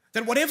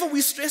 That whatever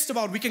we're stressed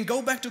about, we can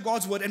go back to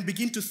God's word and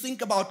begin to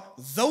think about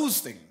those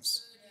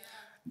things.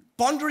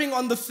 Pondering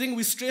on the thing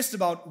we're stressed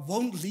about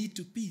won't lead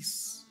to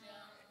peace.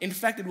 In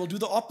fact, it will do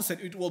the opposite.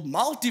 It will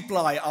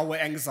multiply our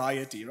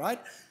anxiety,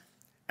 right?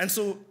 And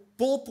so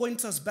Paul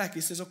points us back.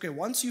 He says, okay,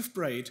 once you've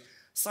prayed,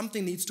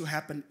 something needs to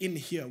happen in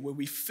here where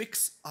we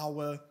fix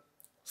our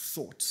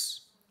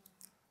thoughts.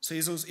 So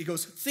he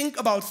goes, think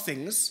about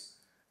things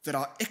that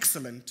are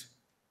excellent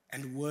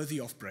and worthy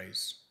of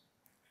praise.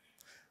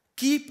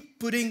 Keep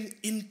putting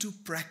into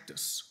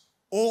practice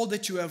all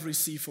that you have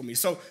received from me.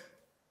 So,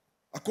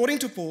 according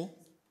to Paul,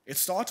 it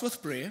starts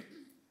with prayer.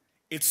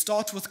 It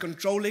starts with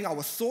controlling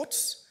our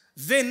thoughts.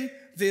 Then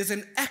there's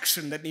an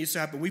action that needs to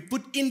happen. We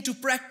put into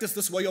practice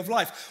this way of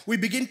life. We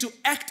begin to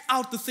act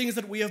out the things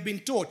that we have been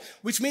taught,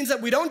 which means that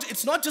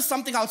it's not just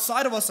something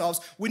outside of ourselves.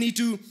 We need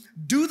to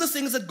do the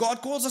things that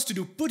God calls us to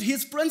do, put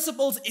His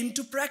principles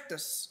into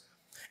practice.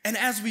 And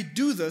as we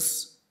do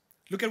this,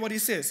 look at what he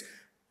says.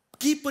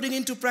 Keep putting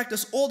into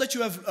practice all that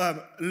you have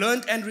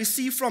learned and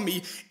received from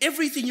me,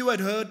 everything you had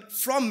heard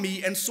from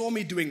me and saw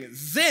me doing.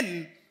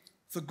 Then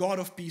the God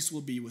of peace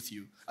will be with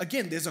you.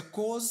 Again, there's a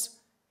cause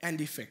and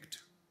effect.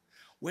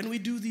 When we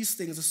do these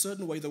things a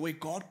certain way, the way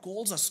God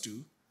calls us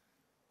to,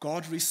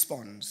 God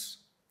responds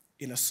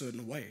in a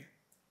certain way.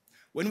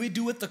 When we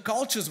do it the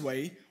culture's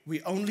way,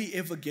 we only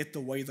ever get the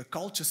way the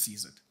culture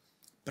sees it.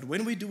 But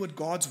when we do it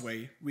God's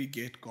way, we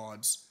get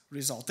God's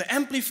result. The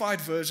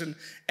Amplified Version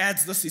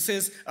adds this. He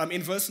says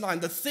in verse 9,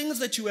 the things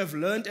that you have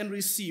learned and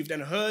received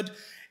and heard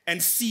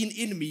and seen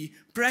in me,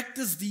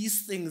 practice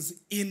these things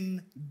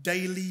in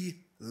daily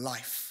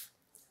life.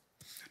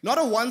 Not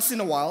a once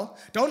in a while.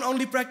 Don't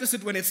only practice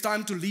it when it's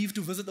time to leave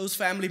to visit those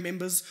family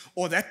members,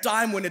 or that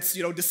time when it's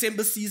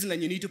December season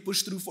and you need to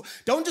push through.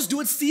 Don't just do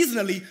it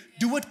seasonally.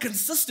 Do it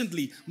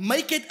consistently.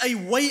 Make it a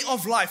way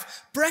of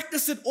life.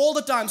 Practice it all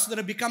the time so that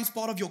it becomes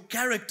part of your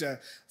character.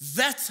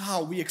 That's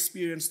how we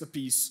experience the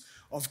peace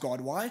of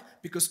God. Why?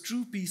 Because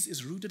true peace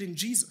is rooted in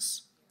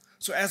Jesus.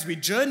 So as we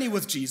journey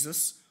with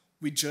Jesus,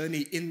 we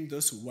journey in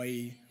this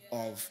way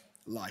of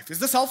life. Is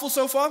this helpful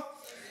so far?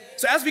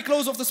 So as we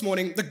close off this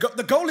morning,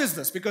 the goal is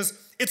this, because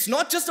it's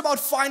not just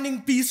about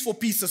finding peace for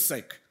peace's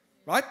sake,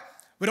 right?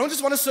 We don't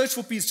just want to search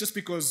for peace just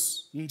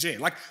because,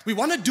 like we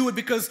want to do it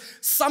because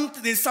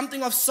there's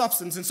something of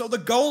substance. And so the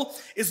goal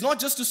is not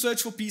just to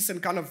search for peace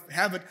and kind of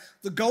have it.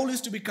 The goal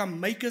is to become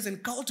makers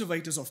and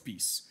cultivators of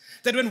peace.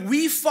 That when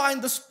we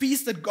find this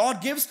peace that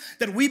God gives,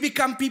 that we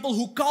become people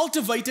who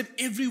cultivate it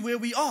everywhere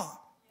we are.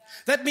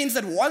 That means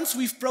that once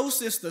we've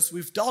processed this,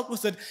 we've dealt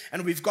with it,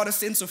 and we've got a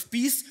sense of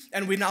peace,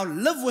 and we now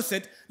live with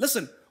it.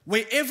 Listen,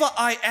 wherever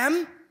I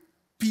am,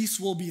 peace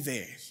will be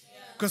there,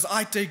 because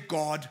I take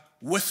God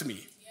with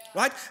me,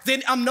 right?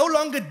 Then I'm no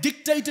longer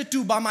dictated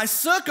to by my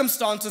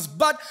circumstances,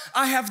 but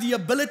I have the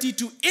ability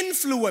to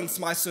influence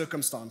my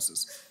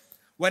circumstances.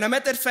 When I'm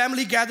at that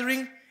family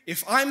gathering,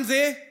 if I'm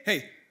there,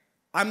 hey,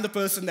 I'm the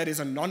person that is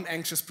a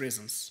non-anxious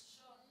presence.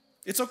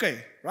 It's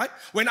okay, right?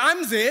 When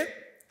I'm there,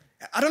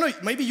 I don't know,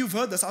 maybe you've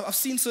heard this. I've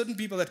seen certain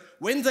people that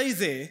when they're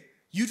there,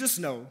 you just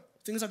know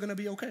things are going to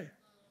be okay.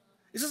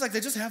 It's just like they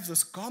just have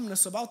this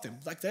calmness about them.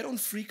 Like they don't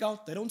freak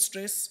out, they don't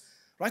stress,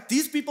 right?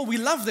 These people, we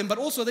love them, but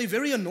also they're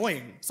very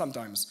annoying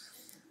sometimes.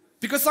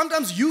 Because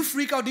sometimes you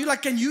freak out, you're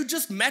like, can you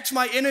just match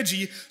my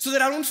energy so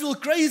that I don't feel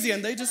crazy?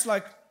 And they just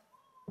like,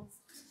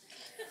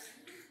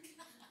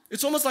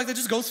 it's almost like they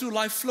just go through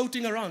life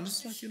floating around.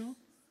 Just like,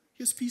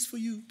 here's peace for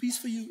you,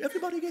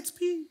 everybody gets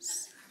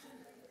peace.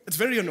 It's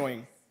very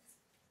annoying.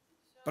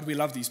 But we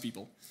love these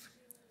people.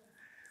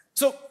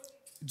 So,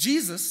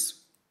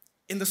 Jesus,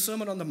 in the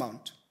Sermon on the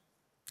Mount,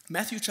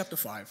 Matthew chapter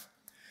 5,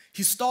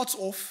 he starts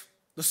off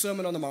the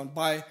Sermon on the Mount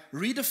by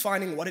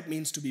redefining what it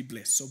means to be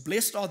blessed. So,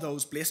 blessed are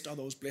those, blessed are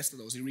those, blessed are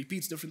those. He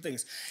repeats different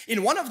things.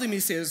 In one of them, he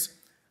says,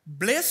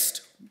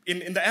 blessed,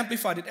 in the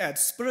Amplified it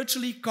adds,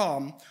 spiritually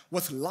calm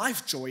with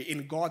life joy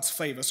in God's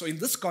favor. So, in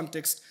this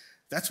context,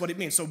 that's what it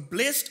means. So,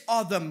 blessed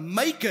are the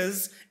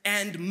makers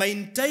and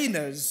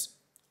maintainers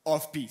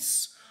of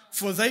peace,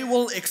 for they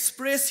will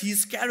express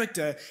his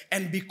character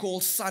and be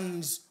called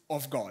sons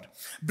of God.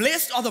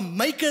 Blessed are the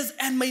makers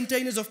and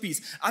maintainers of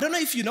peace. I don't know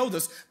if you know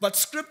this, but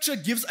scripture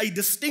gives a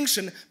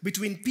distinction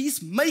between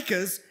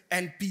peacemakers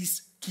and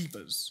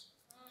peacekeepers.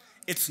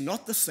 It's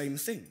not the same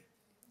thing.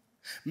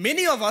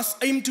 Many of us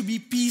aim to be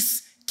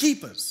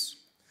peacekeepers,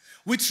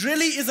 which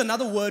really is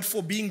another word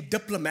for being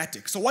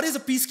diplomatic. So what is a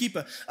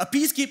peacekeeper? A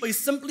peacekeeper is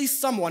simply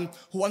someone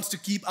who wants to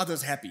keep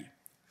others happy.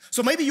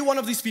 So maybe you're one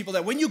of these people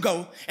that when you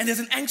go and there's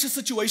an anxious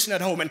situation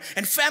at home and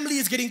family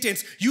is getting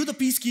tense, you're the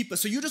peacekeeper.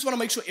 So you just want to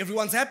make sure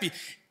everyone's happy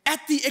at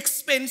the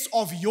expense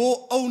of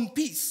your own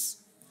peace.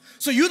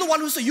 So you're the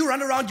one you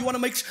run around, you want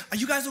to make sure, are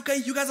you guys okay?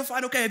 You guys are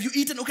fine, okay? Have you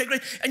eaten? Okay,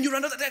 great. And you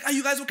run around, are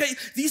you guys okay?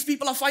 These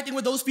people are fighting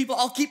with those people.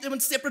 I'll keep them in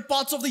separate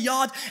parts of the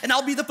yard and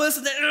I'll be the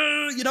person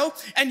that,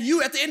 And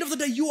you, at the end of the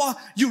day,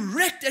 you're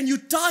wrecked and you're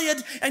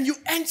tired and you're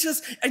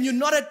anxious and you're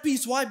not at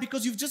peace. Why?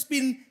 Because you've just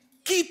been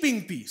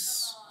keeping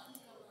peace.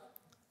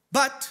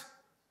 But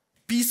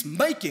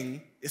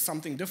peacemaking is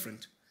something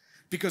different,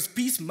 because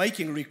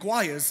peacemaking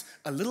requires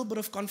a little bit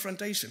of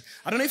confrontation.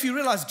 I don't know if you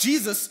realize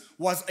Jesus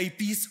was a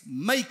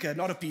peacemaker,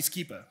 not a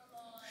peacekeeper.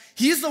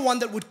 He's the one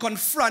that would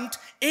confront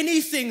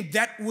anything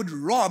that would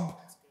rob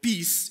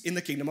peace in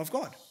the kingdom of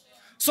God.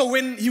 So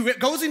when he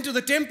goes into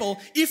the temple,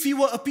 if he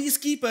were a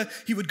peacekeeper,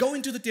 he would go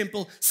into the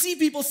temple, see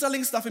people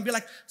selling stuff and be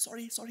like,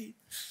 sorry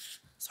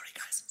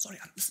guys, sorry,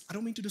 listen, I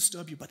don't mean to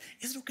disturb you, but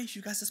is it okay if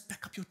you guys just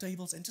pack up your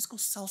tables and just go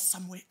sell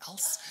somewhere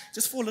else?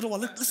 Just for a little while.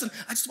 Listen,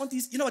 I just want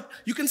these, you know what,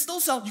 you can still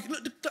sell.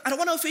 I don't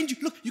want to offend you.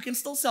 Look, you can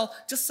still sell.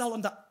 Just sell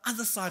on the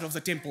other side of the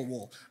temple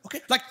wall,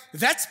 okay? Like,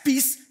 that's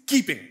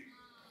peacekeeping.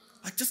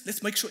 Like, just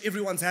let's make sure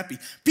everyone's happy.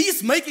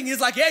 Peacemaking is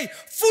like, hey,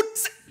 food,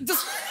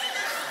 just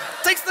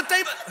takes the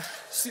table.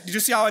 Did you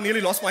see how I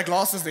nearly lost my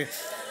glasses there?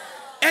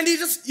 And he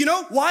just,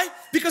 why?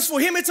 Because for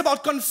him, it's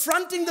about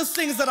confronting the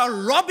things that are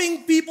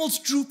robbing people's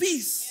true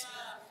peace.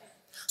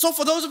 So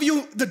for those of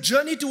you, the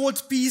journey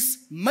towards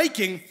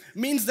peacemaking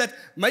means that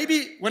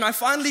maybe when I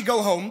finally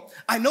go home,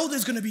 I know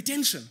there's going to be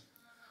tension.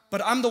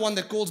 But I'm the one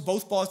that calls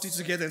both parties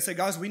together and say,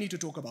 guys, we need to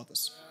talk about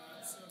this.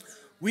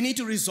 We need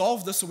to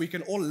resolve this so we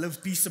can all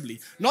live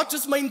peaceably. Not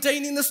just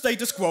maintaining the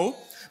status quo,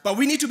 but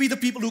we need to be the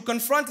people who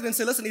confront it and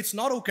say, listen, it's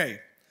not okay.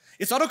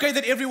 It's not okay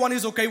that everyone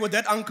is okay with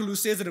that uncle who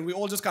says it and we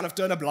all just kind of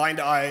turn a blind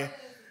eye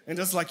and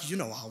just like, you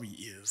know how he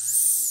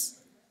is.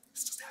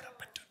 He's just had a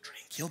bit to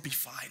drink. He'll be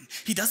fine.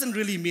 He doesn't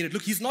really mean it.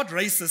 Look, he's not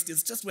racist.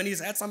 It's just when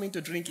he's had something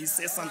to drink, he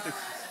says something.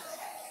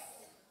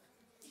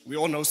 We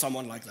all know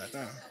someone like that.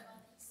 Huh?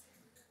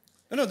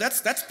 No,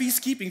 that's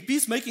peacekeeping.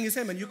 Peacemaking is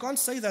him, and you can't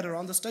say that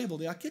around this table.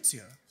 There are kids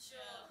here.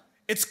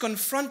 It's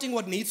confronting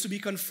what needs to be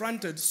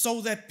confronted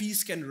so that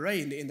peace can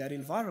reign in that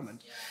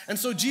environment. And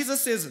so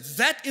Jesus says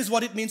that is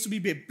what it means to be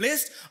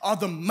blessed are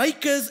the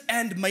makers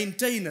and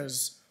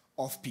maintainers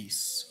of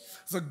peace.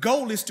 The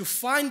goal is to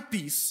find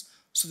peace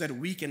so that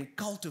we can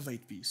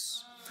cultivate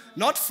peace.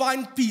 Not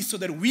find peace so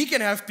that we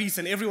can have peace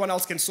and everyone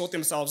else can sort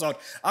themselves out.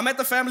 I'm at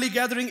the family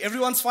gathering,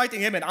 everyone's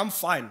fighting him and I'm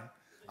fine.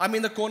 I'm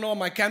in the corner on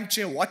my camp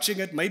chair watching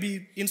it,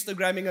 maybe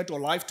Instagramming it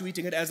or live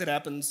tweeting it as it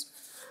happens.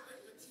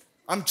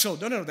 I'm chill.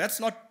 No, that's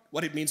not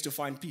what it means to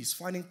find peace.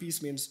 Finding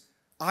peace means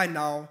I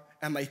now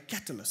am a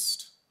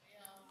catalyst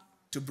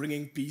to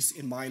bringing peace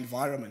in my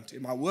environment,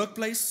 in my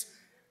workplace,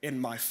 in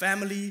my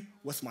family,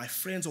 with my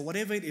friends, or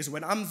whatever it is.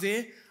 When I'm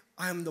there,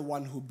 I'm the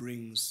one who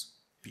brings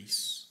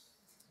peace.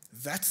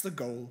 That's the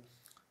goal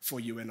for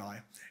you and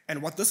I.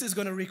 And what this is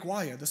going to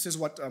require, this is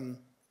what,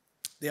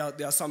 there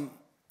are some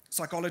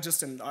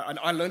psychologists, and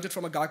I learned it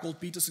from a guy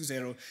called Peter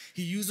Cicero.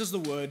 He uses the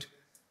word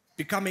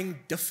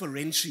becoming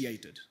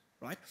differentiated.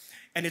 Right?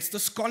 And it's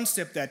this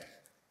concept that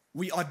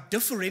we are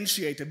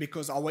differentiated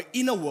because our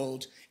inner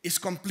world is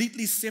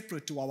completely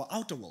separate to our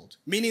outer world.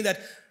 Meaning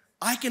that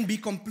I can be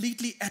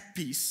completely at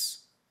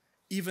peace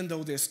even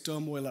though there's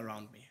turmoil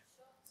around me.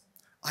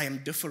 I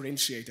am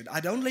differentiated.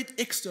 I don't let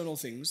external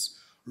things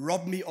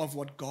rob me of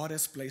what God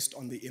has placed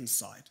on the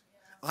inside.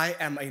 I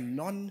am a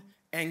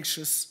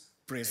non-anxious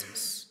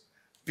presence.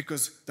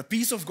 Because the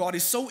peace of God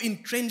is so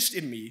entrenched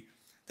in me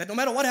that no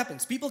matter what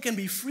happens, people can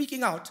be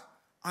freaking out,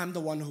 I'm the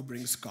one who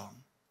brings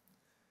calm.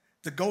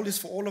 The goal is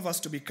for all of us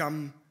to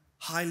become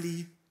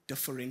highly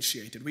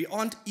differentiated. We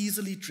aren't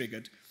easily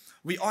triggered.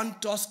 We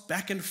aren't tossed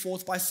back and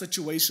forth by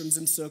situations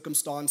and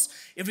circumstance.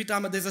 Every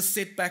time there's a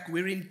setback,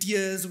 we're in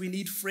tears, we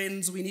need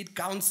friends, we need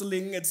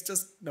counseling. It's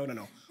just, no.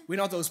 We're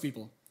not those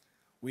people.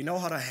 We know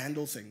how to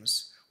handle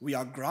things. We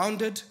are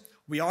grounded.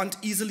 We aren't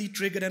easily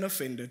triggered and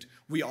offended.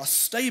 We are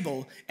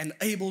stable and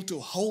able to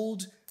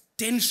hold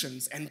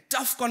tensions and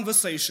tough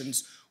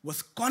conversations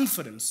with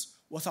confidence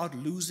without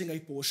losing a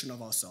portion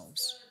of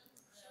ourselves.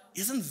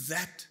 Isn't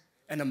that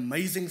an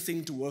amazing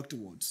thing to work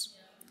towards?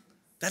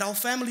 That our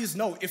families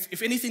know,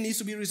 if anything needs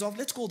to be resolved,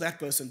 let's call that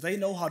person. They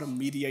know how to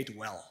mediate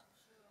well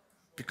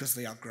because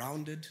they are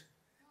grounded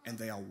and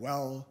they are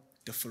well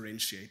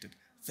differentiated.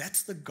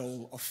 That's the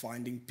goal of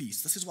finding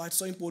peace. This is why it's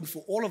so important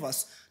for all of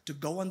us to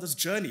go on this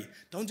journey.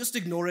 Don't just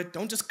ignore it.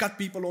 Don't just cut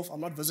people off.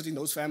 I'm not visiting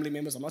those family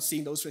members. I'm not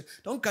seeing those friends.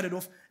 Don't cut it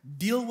off.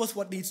 Deal with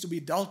what needs to be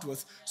dealt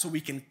with so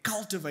we can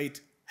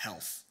cultivate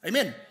health.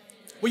 Amen.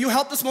 Will you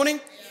help this morning?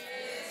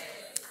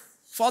 Yes.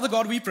 Father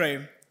God, we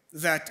pray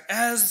that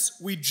as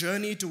we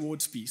journey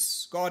towards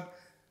peace, God,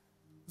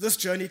 this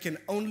journey can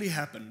only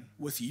happen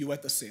with you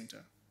at the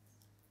center.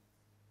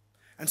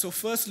 And so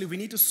firstly, we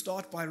need to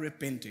start by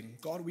repenting.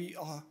 God, we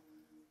are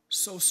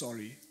so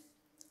sorry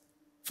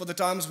for the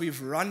times we've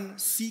run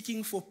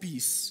seeking for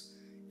peace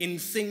in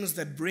things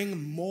that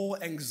bring more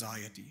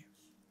anxiety.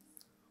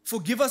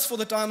 Forgive us for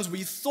the times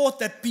we thought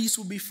that peace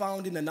would be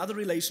found in another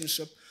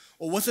relationship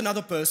or with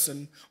another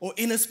person or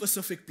in a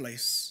specific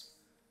place.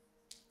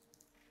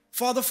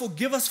 Father,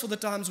 forgive us for the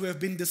times we have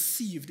been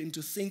deceived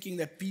into thinking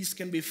that peace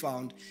can be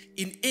found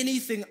in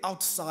anything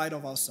outside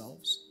of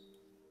ourselves.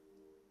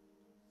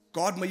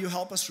 God, may you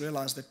help us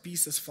realize that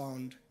peace is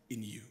found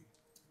in you.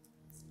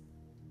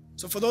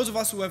 So for those of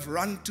us who have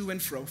run to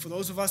and fro, for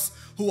those of us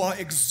who are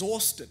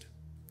exhausted,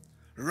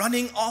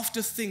 running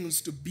after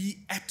things to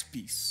be at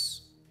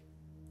peace,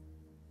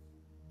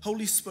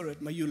 Holy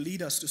Spirit, may you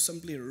lead us to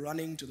simply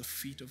running to the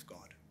feet of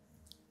God.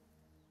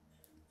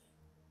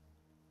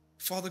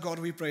 Father God,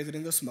 we pray that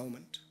in this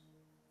moment,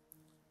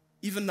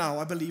 even now,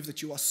 I believe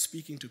that you are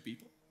speaking to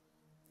people,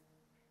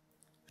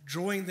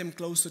 drawing them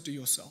closer to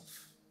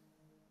yourself.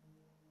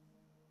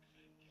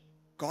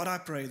 God, I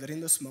pray that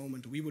in this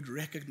moment we would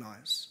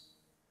recognize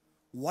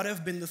what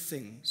have been the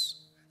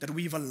things that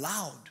we've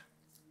allowed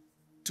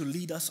to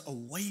lead us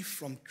away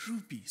from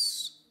true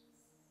peace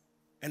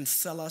and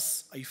sell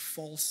us a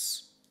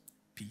false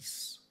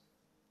peace.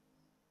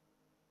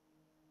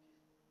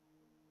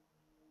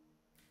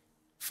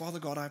 Father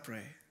God, I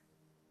pray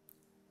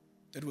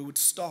that we would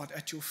start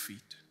at your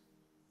feet,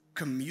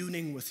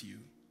 communing with you,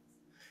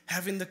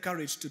 having the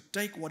courage to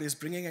take what is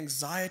bringing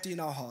anxiety in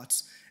our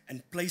hearts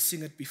and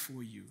placing it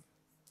before you,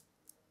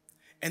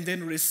 and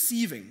then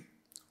receiving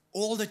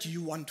all that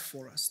you want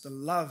for us, the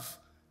love,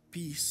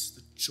 peace,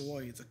 the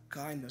joy, the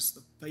kindness,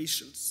 the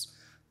patience,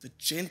 the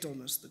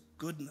gentleness, the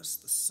goodness,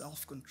 the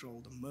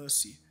self-control, the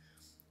mercy.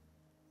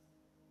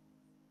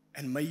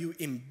 And may you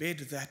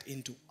embed that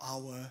into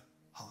our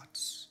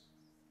hearts.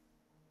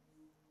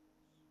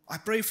 I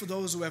pray for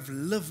those who have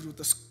lived with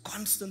this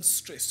constant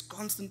stress,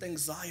 constant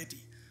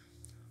anxiety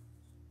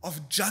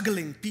of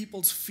juggling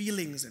people's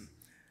feelings and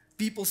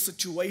people's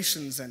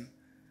situations and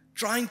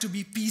trying to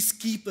be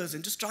peacekeepers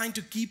and just trying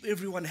to keep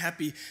everyone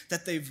happy,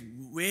 that they've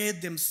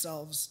weighed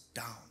themselves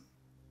down.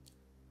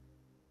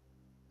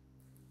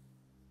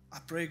 I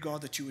pray,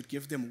 God, that you would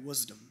give them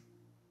wisdom.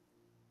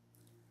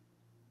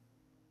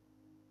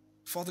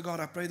 Father God,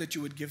 I pray that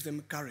you would give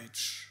them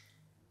courage.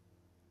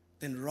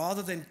 Then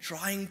rather than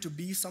trying to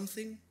be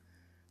something,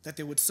 that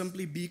they would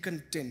simply be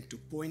content to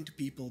point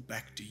people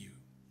back to you.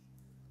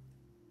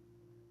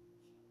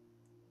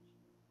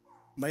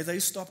 May they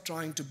stop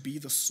trying to be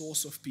the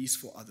source of peace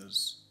for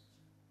others,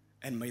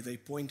 and may they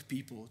point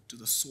people to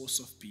the source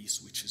of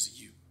peace, which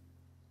is you.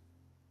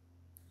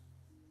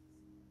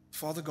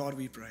 Father God,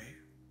 we pray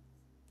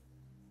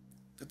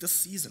that this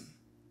season,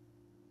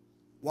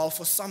 while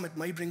for some it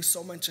may bring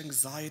so much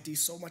anxiety,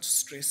 so much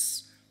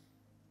stress,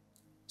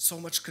 so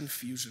much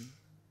confusion,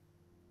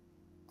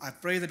 I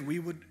pray that we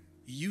would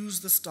use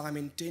this time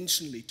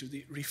intentionally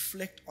to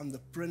reflect on the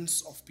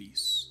Prince of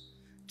Peace,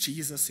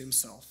 Jesus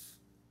himself,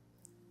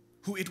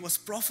 who it was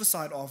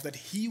prophesied of that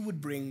he would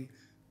bring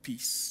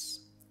peace.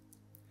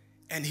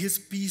 And his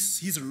peace,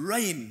 his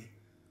reign,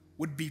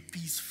 would be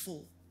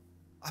peaceful.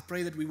 I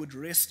pray that we would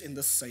rest in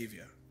the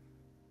Savior.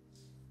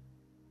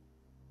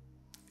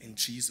 In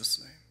Jesus'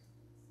 name.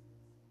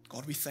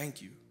 God, we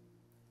thank you,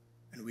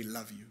 and we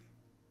love you,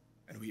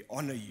 and we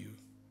honor you.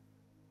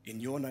 In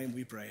your name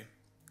we pray.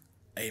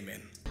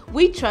 Amen.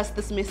 We trust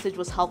this message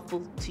was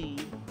helpful to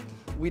you.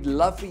 We'd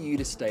love for you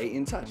to stay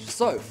in touch.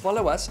 So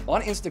follow us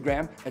on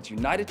Instagram at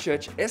United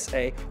Church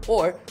SA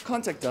or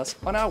contact us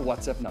on our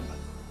WhatsApp number.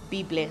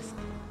 Be blessed.